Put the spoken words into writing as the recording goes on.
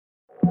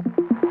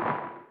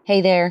Hey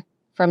there.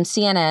 From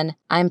CNN,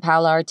 I'm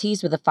Paula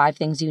Ortiz with the 5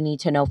 things you need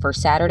to know for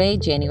Saturday,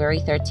 January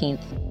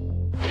 13th.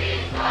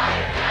 Ceasefire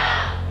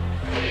now!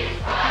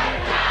 Ceasefire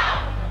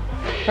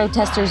now!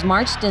 Protesters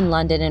marched in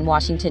London and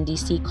Washington,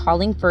 D.C.,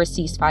 calling for a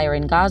ceasefire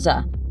in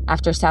Gaza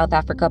after South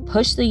Africa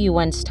pushed the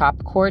UN's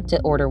top court to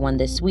order one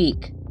this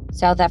week.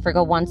 South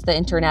Africa wants the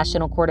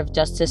International Court of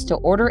Justice to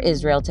order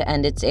Israel to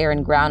end its air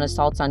and ground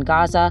assaults on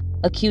Gaza,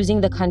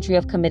 accusing the country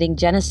of committing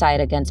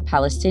genocide against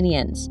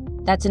Palestinians.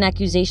 That's an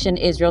accusation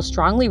Israel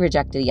strongly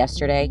rejected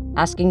yesterday,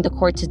 asking the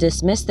court to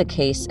dismiss the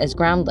case as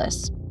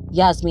groundless.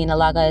 Yasmin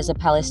Alaga is a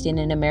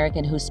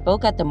Palestinian-American who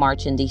spoke at the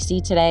march in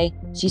D.C. today.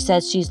 She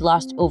says she's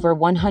lost over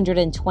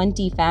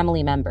 120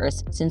 family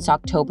members since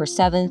October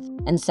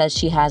 7th and says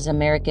she has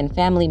American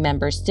family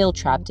members still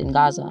trapped in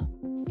Gaza.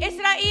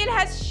 Israel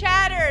has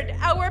shattered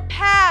our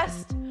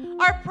past,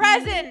 our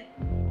present,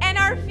 and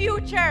our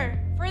future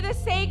for the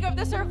sake of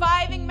the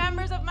surviving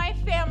members of my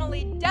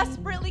family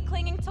desperately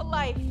clinging to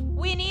life.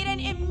 We need an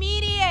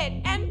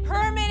immediate and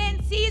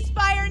permanent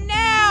ceasefire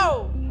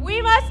now.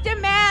 We must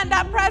demand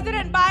that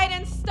President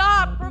Biden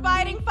stop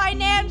providing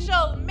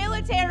financial,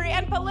 military,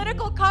 and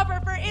political cover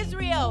for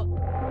Israel.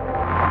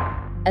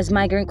 As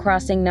migrant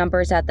crossing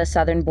numbers at the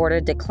southern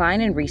border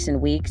decline in recent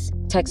weeks,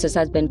 Texas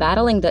has been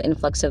battling the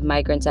influx of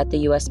migrants at the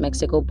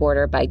U.S.-Mexico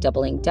border by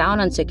doubling down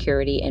on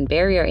security and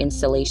barrier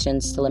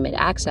installations to limit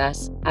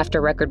access after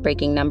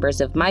record-breaking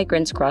numbers of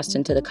migrants crossed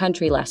into the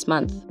country last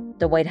month.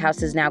 The White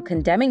House is now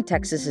condemning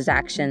Texas's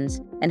actions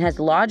and has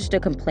lodged a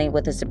complaint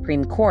with the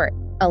Supreme Court,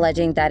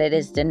 alleging that it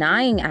is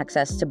denying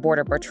access to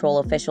Border Patrol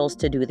officials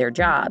to do their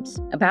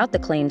jobs. About the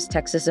claims,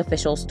 Texas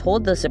officials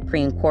told the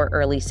Supreme Court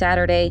early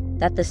Saturday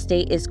that the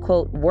state is,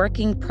 quote,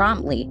 working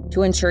promptly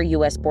to ensure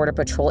U.S. Border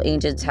Patrol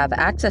agents have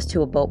access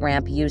to a boat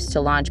ramp used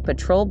to launch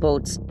patrol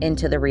boats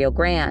into the Rio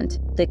Grande.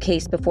 The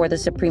case before the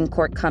Supreme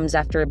Court comes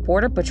after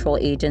Border Patrol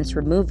agents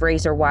removed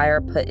razor wire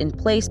put in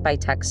place by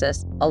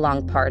Texas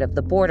along part of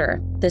the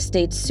border. The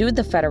state sued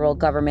the federal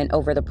government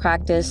over the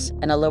practice,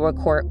 and a lower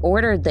court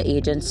ordered the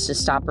agents to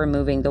stop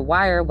removing the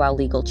wire while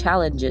legal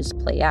challenges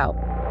play out.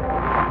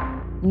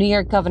 New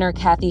York Governor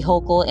Kathy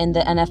Hochul in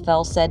the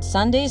NFL said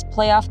Sunday's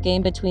playoff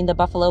game between the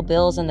Buffalo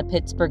Bills and the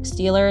Pittsburgh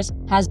Steelers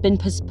has been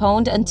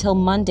postponed until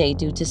Monday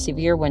due to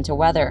severe winter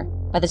weather.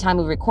 By the time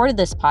we recorded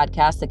this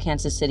podcast, the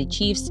Kansas City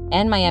Chiefs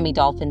and Miami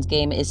Dolphins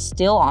game is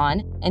still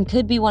on and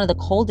could be one of the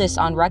coldest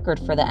on record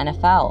for the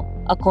NFL.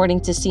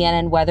 According to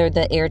CNN Weather,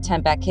 the air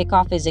temp at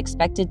kickoff is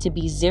expected to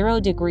be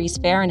 0 degrees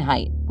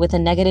Fahrenheit with a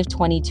negative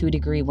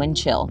 22-degree wind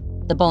chill.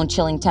 The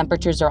bone-chilling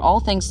temperatures are all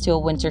thanks to a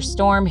winter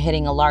storm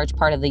hitting a large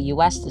part of the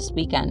U.S. this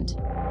weekend.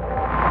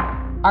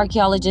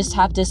 Archaeologists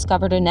have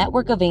discovered a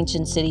network of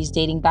ancient cities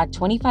dating back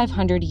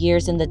 2,500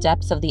 years in the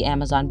depths of the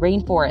Amazon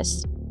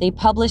rainforest. They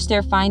published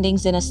their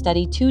findings in a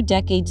study 2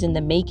 decades in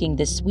the making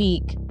this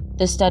week.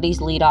 The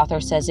study's lead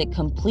author says it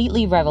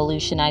completely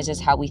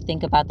revolutionizes how we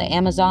think about the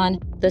Amazon.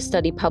 The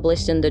study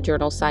published in the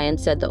journal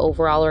Science said the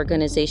overall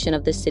organization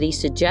of the city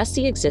suggests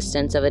the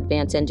existence of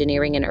advanced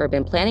engineering and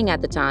urban planning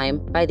at the time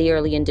by the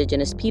early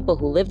indigenous people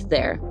who lived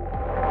there.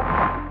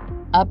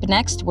 Up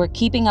next, we're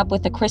keeping up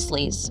with the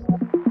Chrisleys.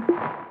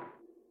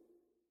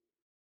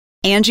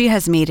 Angie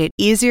has made it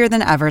easier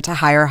than ever to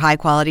hire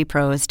high-quality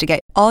pros to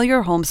get all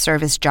your home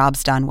service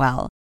jobs done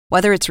well.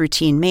 Whether it's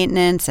routine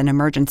maintenance, an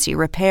emergency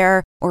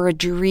repair, or a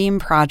dream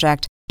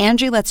project,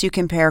 Angie lets you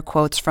compare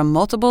quotes from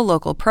multiple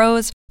local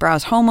pros,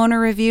 browse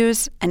homeowner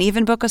reviews, and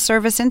even book a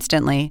service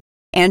instantly.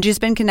 Angie's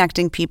been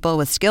connecting people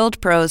with skilled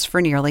pros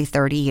for nearly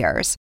 30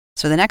 years.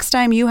 So the next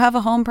time you have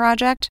a home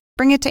project,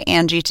 bring it to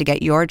Angie to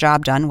get your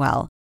job done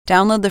well.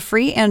 Download the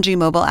free Angie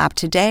mobile app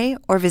today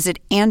or visit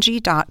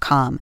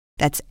Angie.com.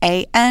 That's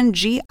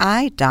ANGI.com.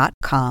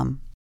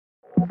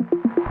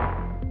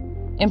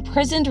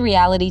 Imprisoned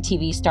reality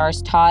TV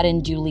stars Todd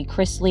and Julie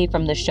Chrisley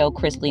from the show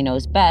Chrisley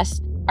Knows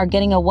Best are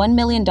getting a $1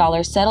 million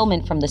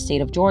settlement from the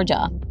state of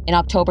Georgia. In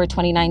October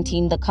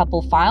 2019, the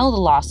couple filed a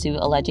lawsuit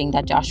alleging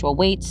that Joshua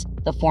Waits,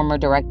 the former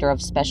director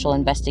of special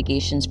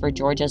investigations for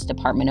Georgia's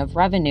Department of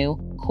Revenue,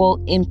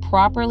 quote,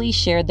 improperly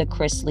shared the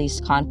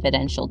Chrisleys'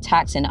 confidential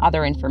tax and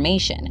other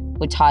information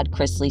with Todd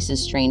Chrisley's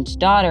estranged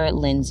daughter,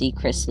 Lindsay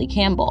Chrisley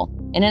Campbell,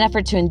 in an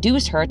effort to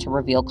induce her to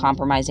reveal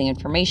compromising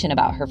information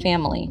about her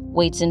family.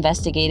 Waits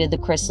investigated the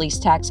Chrisleys'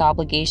 tax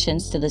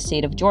obligations to the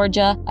state of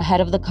Georgia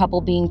ahead of the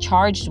couple being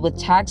charged with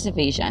tax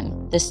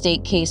evasion. The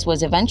state case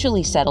was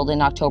eventually settled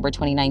in October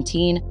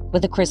 2019,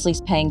 with the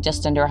Chrisleys paying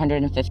just under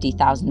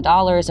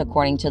 $150,000,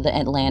 according to the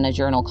Atlanta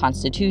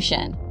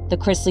Journal-Constitution. The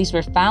Chrisleys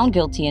were found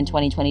guilty in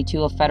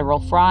 2022 of federal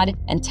fraud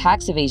and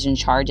tax evasion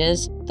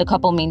charges. The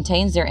couple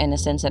maintains their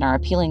innocence and are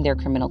appealing their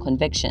criminal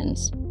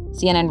convictions.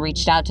 CNN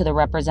reached out to the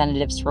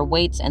representatives for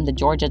Waits and the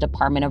Georgia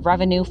Department of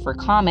Revenue for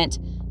comment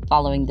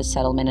following the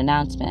settlement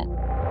announcement.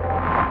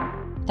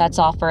 That's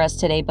all for us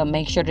today, but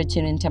make sure to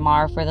tune in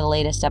tomorrow for the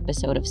latest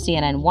episode of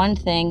CNN One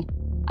Thing.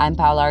 I'm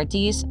Paula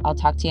Ortiz. I'll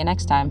talk to you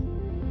next time.